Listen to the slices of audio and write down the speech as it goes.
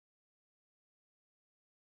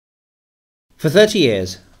For 30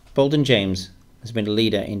 years, Boldon James has been a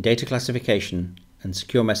leader in data classification and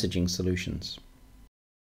secure messaging solutions.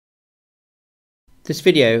 This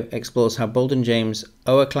video explores how Boldon James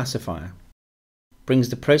OWA Classifier brings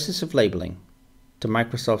the process of labeling to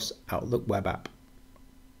Microsoft's Outlook web app.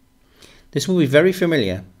 This will be very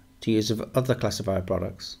familiar to users of other classifier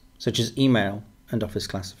products, such as email and Office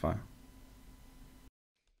Classifier.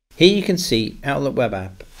 Here you can see Outlook web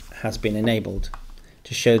app has been enabled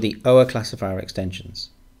to show the OWA Classifier extensions.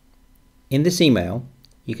 In this email,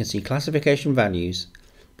 you can see classification values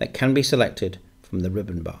that can be selected from the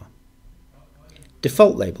ribbon bar.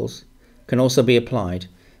 Default labels can also be applied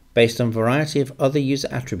based on a variety of other user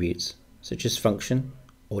attributes, such as function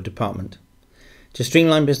or department, to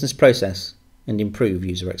streamline business process and improve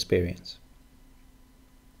user experience.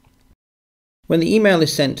 When the email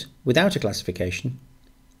is sent without a classification,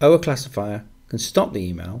 OWA Classifier can stop the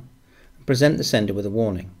email and present the sender with a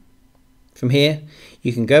warning. From here,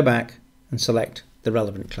 you can go back and select the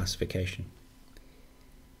relevant classification.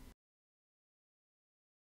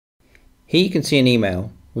 Here you can see an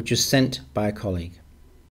email which was sent by a colleague.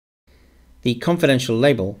 The confidential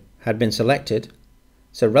label had been selected,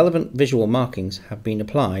 so relevant visual markings have been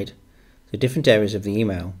applied to different areas of the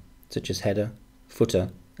email, such as header,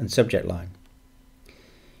 footer, and subject line.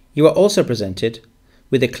 You are also presented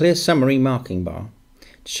with a clear summary marking bar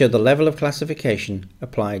to show the level of classification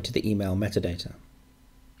applied to the email metadata.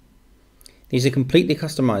 These are completely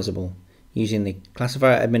customizable using the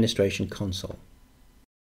Classifier Administration console.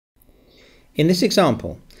 In this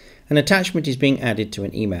example, an attachment is being added to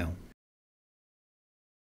an email.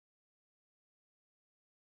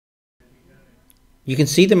 You can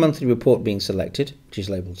see the monthly report being selected, which is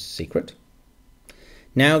labeled Secret.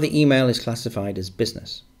 Now the email is classified as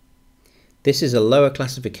Business. This is a lower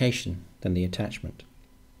classification than the attachment.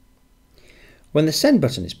 When the Send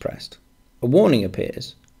button is pressed, a warning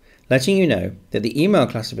appears, letting you know that the email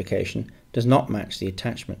classification does not match the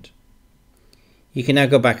attachment. You can now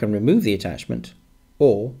go back and remove the attachment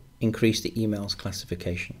or increase the email's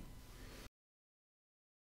classification.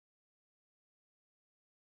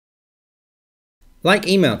 Like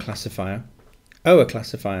Email Classifier, OWA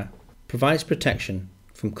Classifier provides protection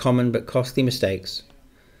from common but costly mistakes,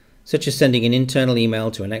 such as sending an internal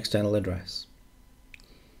email to an external address.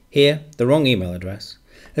 Here, the wrong email address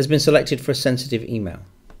has been selected for a sensitive email.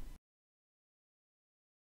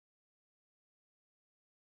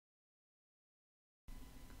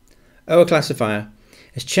 OWA Classifier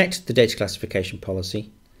has checked the data classification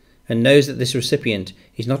policy and knows that this recipient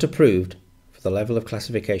is not approved for the level of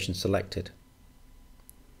classification selected.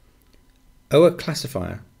 OWA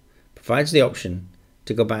Classifier provides the option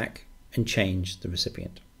to go back and change the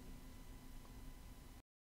recipient.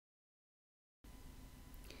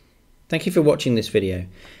 Thank you for watching this video.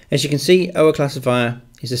 As you can see, OWA Classifier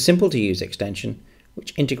is a simple to use extension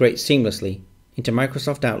which integrates seamlessly into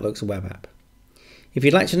Microsoft Outlook's web app. If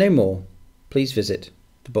you'd like to know more, please visit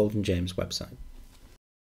the Boldon James website.